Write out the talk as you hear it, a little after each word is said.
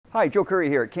Hi, Joe Curry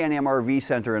here at CanamRV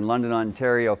Center in London,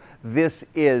 Ontario. This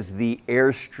is the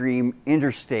Airstream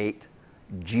Interstate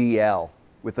GL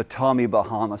with the Tommy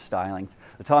Bahama stylings.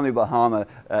 The Tommy Bahama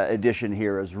edition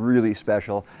here is really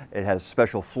special. It has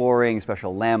special flooring,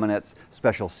 special laminates,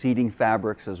 special seating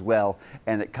fabrics as well,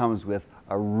 and it comes with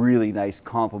a really nice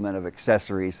complement of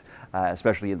accessories,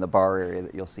 especially in the bar area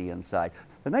that you'll see inside.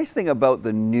 The nice thing about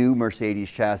the new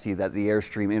Mercedes chassis that the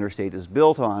Airstream Interstate is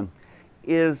built on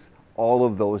is all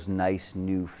of those nice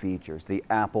new features. The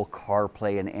Apple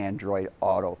CarPlay and Android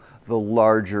Auto, the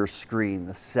larger screen,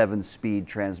 the 7-speed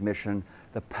transmission,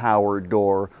 the power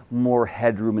door, more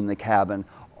headroom in the cabin,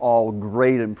 all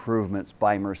great improvements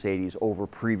by Mercedes over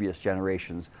previous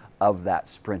generations of that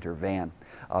Sprinter van.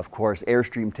 Of course,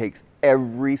 Airstream takes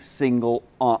every single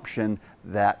option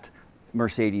that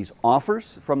Mercedes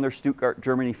offers from their Stuttgart,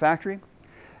 Germany factory,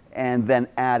 and then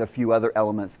add a few other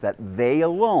elements that they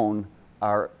alone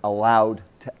are allowed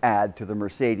to add to the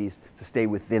Mercedes to stay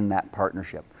within that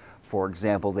partnership. For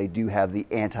example, they do have the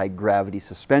anti-gravity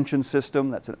suspension system.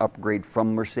 That's an upgrade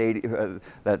from Mercedes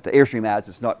that the Airstream adds.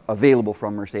 It's not available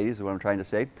from Mercedes, is what I'm trying to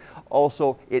say.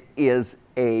 Also, it is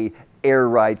a air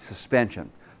ride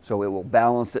suspension, so it will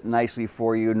balance it nicely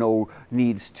for you. No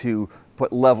needs to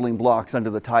put leveling blocks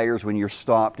under the tires when you're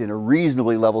stopped in a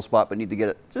reasonably level spot, but need to get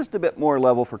it just a bit more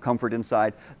level for comfort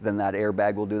inside. Then that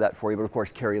airbag will do that for you. But of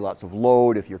course, carry lots of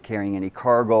load if you're carrying any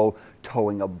cargo,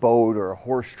 towing a boat or a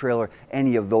horse trailer,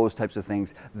 any of those types of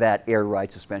things. That air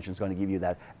ride suspension is going to give you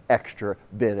that extra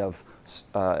bit of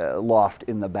loft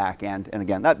in the back end. And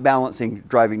again, that balancing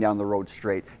driving down the road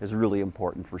straight is really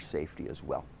important for safety as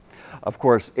well. Of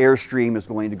course, Airstream is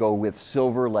going to go with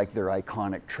silver, like their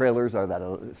iconic trailers are that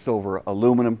silver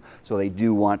aluminum, so they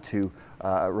do want to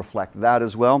reflect that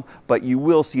as well. But you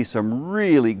will see some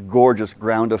really gorgeous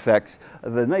ground effects.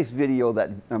 The nice video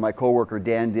that my coworker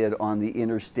Dan did on the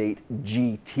Interstate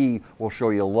GT will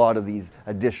show you a lot of these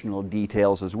additional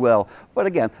details as well. But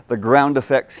again, the ground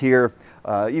effects here,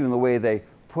 even the way they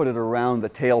put it around the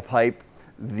tailpipe,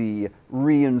 the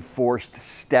reinforced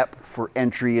step for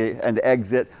entry and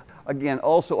exit. Again,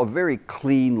 also a very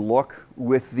clean look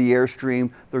with the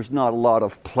Airstream. There's not a lot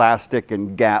of plastic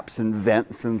and gaps and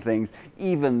vents and things.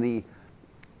 Even the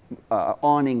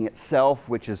awning itself,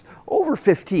 which is over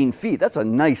 15 feet. That's a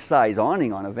nice size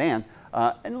awning on a van.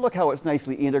 And look how it's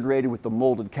nicely integrated with the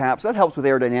molded caps. That helps with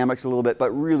aerodynamics a little bit, but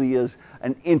really is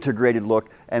an integrated look.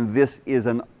 And this is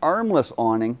an armless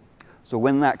awning. So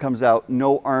when that comes out,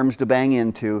 no arms to bang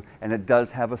into, and it does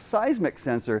have a seismic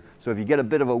sensor, so if you get a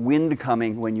bit of a wind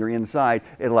coming when you're inside,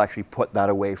 it'll actually put that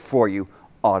away for you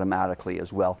automatically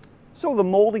as well. So the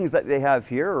moldings that they have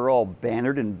here are all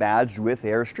bannered and badged with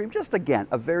Airstream. Just again,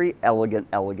 a very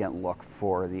elegant look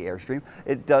for the Airstream.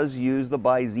 It does use the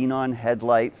bi-xenon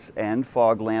headlights and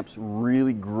fog lamps,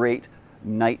 really great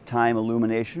nighttime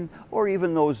illumination, or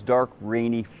even those dark,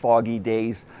 rainy, foggy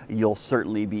days, you'll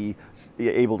certainly be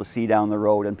able to see down the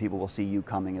road and people will see you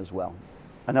coming as well.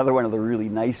 Another one of the really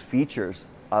nice features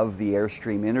of the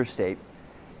Airstream Interstate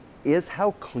is how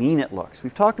clean it looks.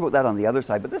 We've talked about that on the other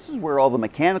side, but this is where all the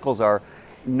mechanicals are.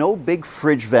 No big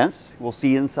fridge vents. We'll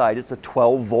see inside it's a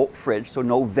 12-volt fridge, so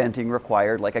no venting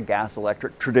required like a gas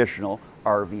electric traditional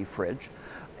RV fridge.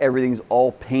 Everything's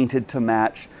all painted to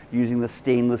match using the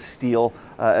stainless steel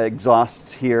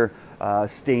exhausts here,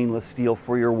 stainless steel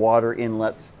for your water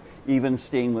inlets, even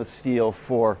stainless steel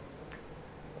for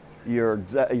your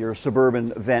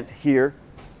Suburban vent here,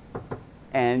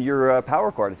 and your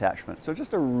power cord attachment. So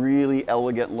just a really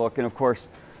elegant look, and of course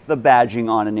the badging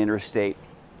on an Interstate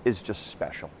is just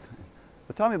special.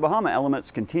 The Tommy Bahama elements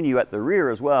continue at the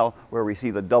rear as well, where we see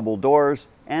the double doors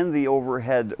and the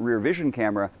overhead rear vision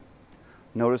camera.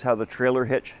 Notice how the trailer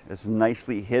hitch is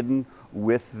nicely hidden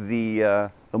with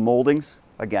the moldings.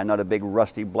 Again, not a big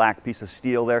rusty black piece of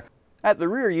steel there. At the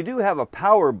rear, you do have a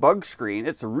power bug screen.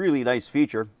 It's a really nice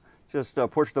feature. Just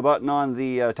push the button on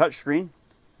the touch screen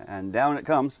and down it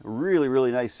comes. A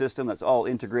really nice system that's all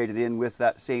integrated in with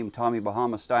that same Tommy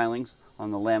Bahama stylings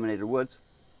on the laminated woods.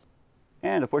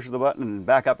 And to push the button and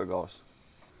back up it goes.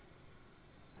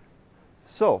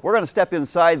 So we're going to step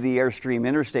inside the Airstream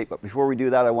Interstate, but before we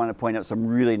do that, I want to point out some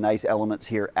really nice elements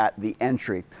here at the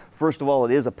entry. First of all,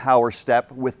 it is a power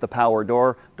step with the power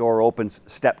door. Door opens,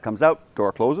 step comes out,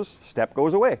 door closes, step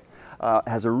goes away.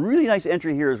 Has a really nice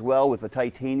entry here as well with a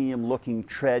titanium looking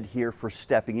tread here for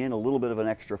stepping in, a little bit of an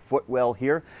extra footwell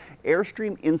here.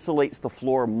 Airstream insulates the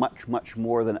floor much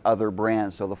more than other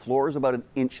brands, so the floor is about an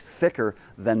inch thicker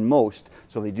than most,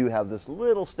 so they do have this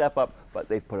little step up, but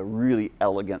they've put a really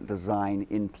elegant design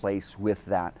in place with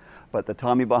that. But the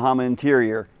Tommy Bahama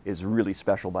interior is really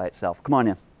special by itself. Come on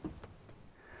in.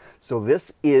 So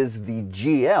this is the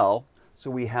GL. So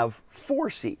we have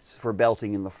 4 seats for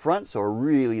belting in the front, so a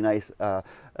really nice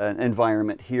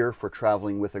environment here for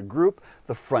traveling with a group.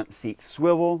 The front seats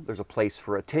swivel, there's a place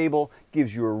for a table,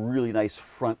 gives you a really nice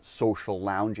front social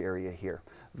lounge area here.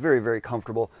 Very, very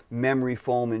comfortable, memory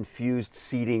foam infused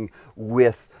seating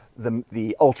with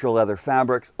the ultra leather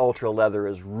fabrics. Ultra leather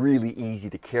is really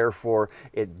easy to care for.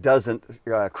 It doesn't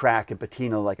crack and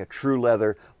patina like a true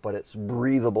leather, but it's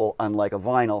breathable unlike a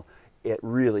vinyl. It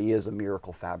really is a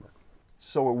miracle fabric.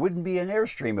 So it wouldn't be an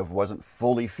Airstream if it wasn't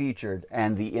fully featured,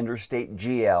 and the Interstate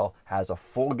GL has a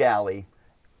full galley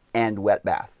and wet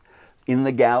bath. In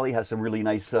the galley has some really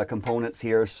nice components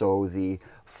here, so the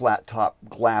flat top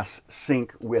glass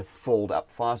sink with fold up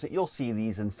faucet. You'll see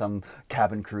these in some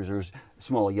cabin cruisers,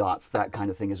 small yachts, that kind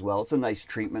of thing as well. It's a nice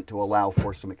treatment to allow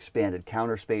for some expanded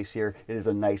counter space here. It is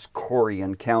a nice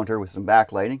Corian counter with some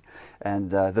backlighting,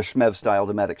 and the Schmev style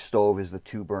Dometic stove is the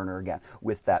 2-burner again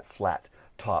with that flat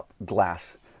top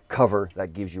glass cover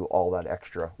that gives you all that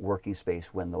extra working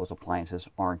space when those appliances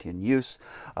aren't in use.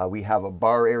 We have a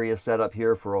bar area set up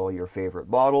here for all your favorite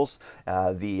bottles.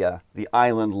 The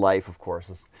island life, of course,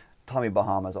 is Tommy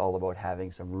Bahama is all about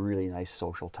having some really nice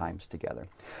social times together.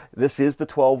 This is the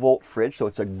 12-volt fridge, so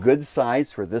it's a good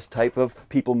size for this type of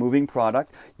people moving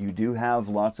product. You do have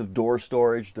lots of door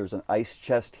storage. There's an ice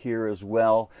chest here as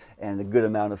well, and a good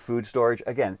amount of food storage.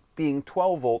 Again, being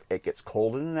 12-volt, it gets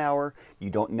cold in an hour. You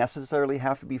don't necessarily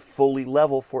have to be fully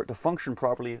level for it to function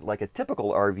properly like a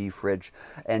typical RV fridge,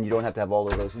 and you don't have to have all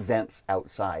of those vents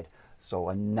outside. So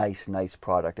a nice, nice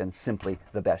product, and simply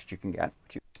the best you can get,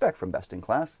 which you expect from best in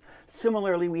class.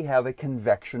 Similarly, we have a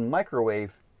convection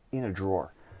microwave in a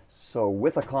drawer. So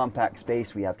with a compact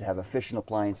space, we have to have efficient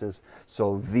appliances.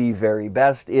 So the very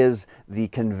best is the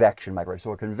convection microwave.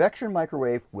 So a convection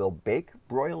microwave will bake,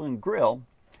 broil, and grill,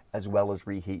 as well as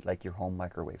reheat like your home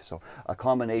microwave. So a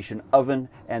combination oven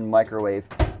and microwave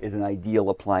is an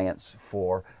ideal appliance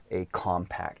for a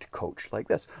compact coach like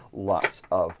this. Lots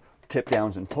of tip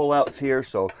downs and pull outs here.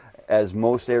 So as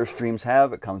most Airstreams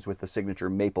have, it comes with the signature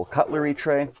maple cutlery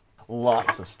tray.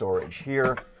 Lots of storage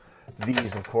here.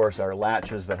 These, of course, are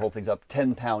latches that hold things up.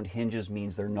 10-pound hinges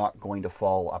means they're not going to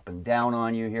fall up and down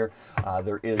on you here.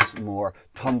 There is more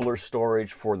tumbler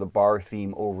storage for the bar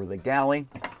theme over the galley.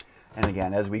 And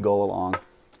again, as we go along,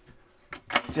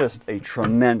 just a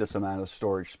tremendous amount of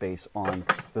storage space on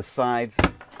the sides.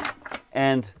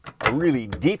 And a really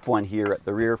deep one here at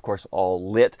the rear, of course,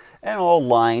 all lit and all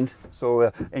lined.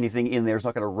 So anything in there is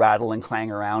not going to rattle and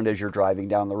clang around as you're driving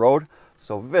down the road.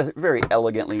 So very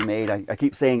elegantly made. I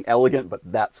keep saying elegant, but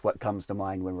that's what comes to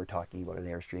mind when we're talking about an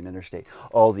Airstream Interstate.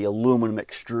 All the aluminum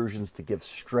extrusions to give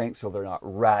strength so they're not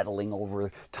rattling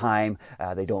over time.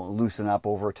 They don't loosen up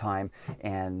over time.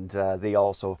 And they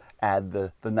also add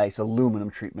the nice aluminum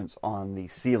treatments on the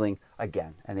ceiling.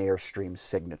 Again, an Airstream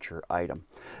signature item.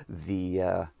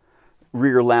 The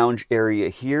rear lounge area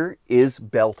here is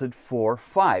belted for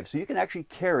 5. So you can actually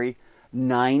carry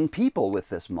 9 people with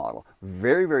this model.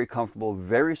 Very, very comfortable,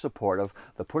 very supportive.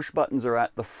 The push buttons are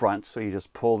at the front, so you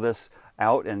just pull this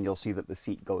out and you'll see that the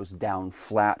seat goes down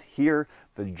flat here.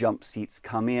 The jump seats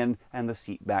come in and the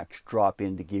seat backs drop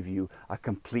in to give you a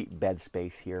complete bed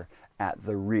space here at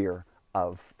the rear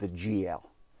of the GL.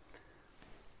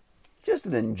 Just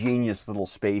an ingenious little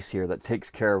space here that takes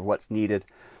care of what's needed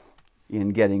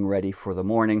in getting ready for the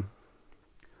morning.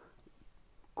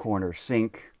 Corner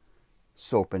sink,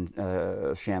 soap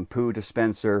and shampoo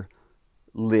dispenser,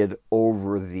 lid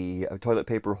over the toilet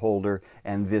paper holder,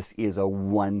 and this is a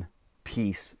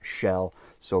one-piece shell,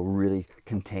 so really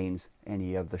contains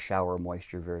any of the shower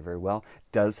moisture very, very well.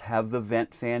 Does have the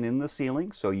vent fan in the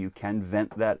ceiling, so you can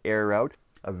vent that air out.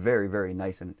 A very, very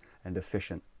nice and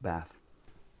efficient bath.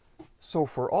 So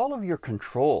for all of your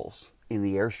controls in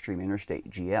the Airstream Interstate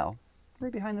GL,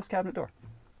 right behind this cabinet door.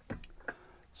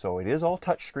 So it is all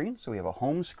touchscreen, so we have a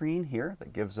home screen here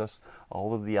that gives us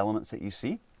all of the elements that you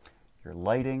see. Your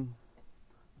lighting,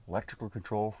 electrical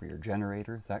control for your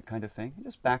generator, that kind of thing. And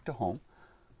just back to home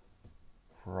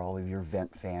for all of your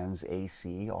vent fans,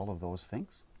 AC, all of those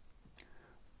things.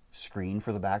 Screen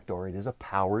for the back door. It is a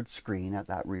powered screen at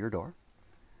that rear door.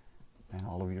 And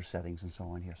all of your settings and so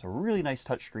on here. So really nice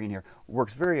touch screen here.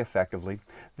 Works very effectively.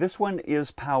 This one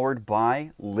is powered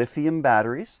by lithium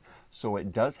batteries. So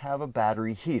it does have a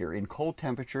battery heater. In cold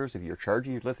temperatures, if you're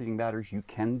charging your lithium batteries, you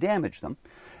can damage them.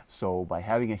 So by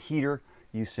having a heater,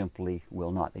 you simply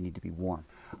will not. They need to be warm.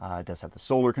 It does have the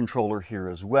solar controller here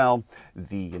as well,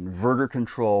 the inverter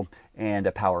control, and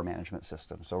a power management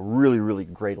system. So really, really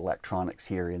great electronics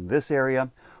here in this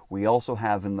area. We also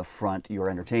have in the front your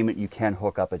entertainment. You can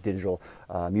hook up a digital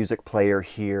music player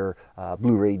here,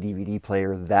 Blu-ray, DVD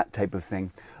player, that type of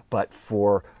thing. But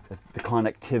for the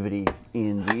connectivity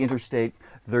in the Interstate,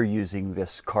 they're using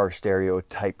this car stereo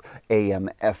type AM,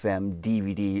 FM,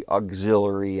 DVD,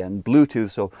 auxiliary, and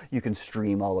Bluetooth, so you can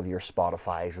stream all of your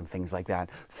Spotifys and things like that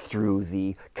through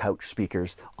the couch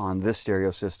speakers on this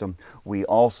stereo system. We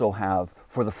also have,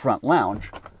 for the front lounge,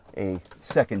 a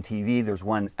second TV. There's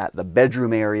one at the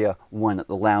bedroom area, one at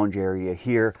the lounge area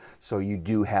here, so you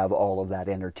do have all of that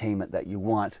entertainment that you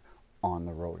want on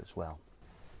the road as well.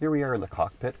 Here we are in the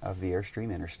cockpit of the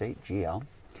Airstream Interstate GL,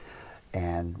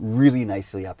 and really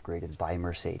nicely upgraded by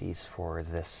Mercedes for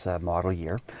this model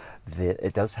year.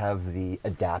 It does have the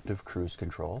adaptive cruise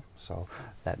control, so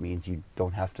that means you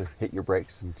don't have to hit your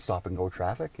brakes and stop and go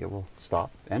traffic. It will stop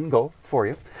and go for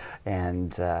you,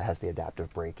 and has the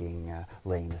adaptive braking,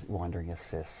 lane wandering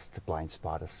assist, blind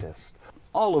spot assist,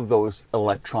 all of those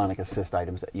electronic assist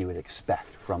items that you would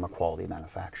expect from a quality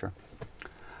manufacturer.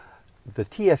 The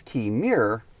TFT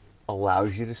mirror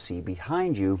allows you to see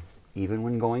behind you even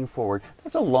when going forward.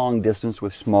 That's a long distance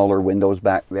with smaller windows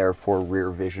back there for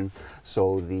rear vision.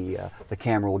 So the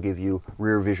camera will give you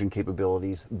rear vision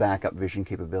capabilities, backup vision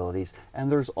capabilities,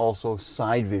 and there's also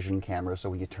side vision camera. So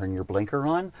when you turn your blinker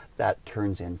on, that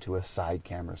turns into a side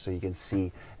camera so you can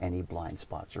see any blind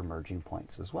spots or merging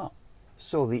points as well.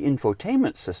 So the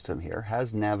infotainment system here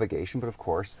has navigation, but of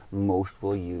course most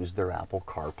will use their Apple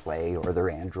CarPlay or their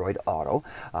Android Auto,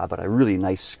 but a really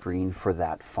nice screen for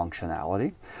that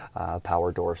functionality.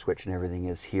 Power door switch and everything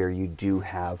is here. You do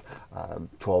have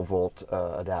 12-volt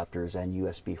adapters and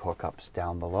USB hookups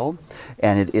down below,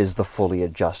 and it is the fully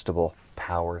adjustable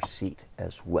power seat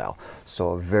as well.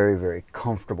 So a very, very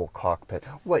comfortable cockpit,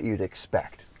 what you'd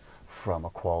expect from a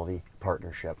quality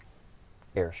partnership,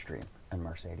 Airstream and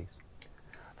Mercedes.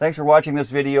 Thanks for watching this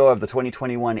video of the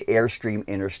 2021 Airstream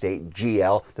Interstate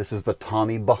GL. This is the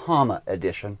Tommy Bahama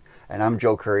edition, and I'm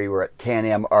Joe Curry. We're at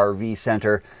Can-Am RV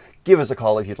Center. Give us a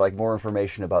call if you'd like more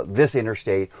information about this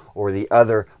Interstate or the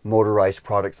other motorized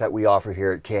products that we offer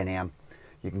here at Can-Am.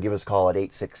 You can give us a call at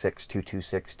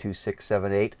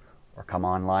 866-226-2678 or come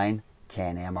online,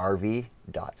 canamrv.ca.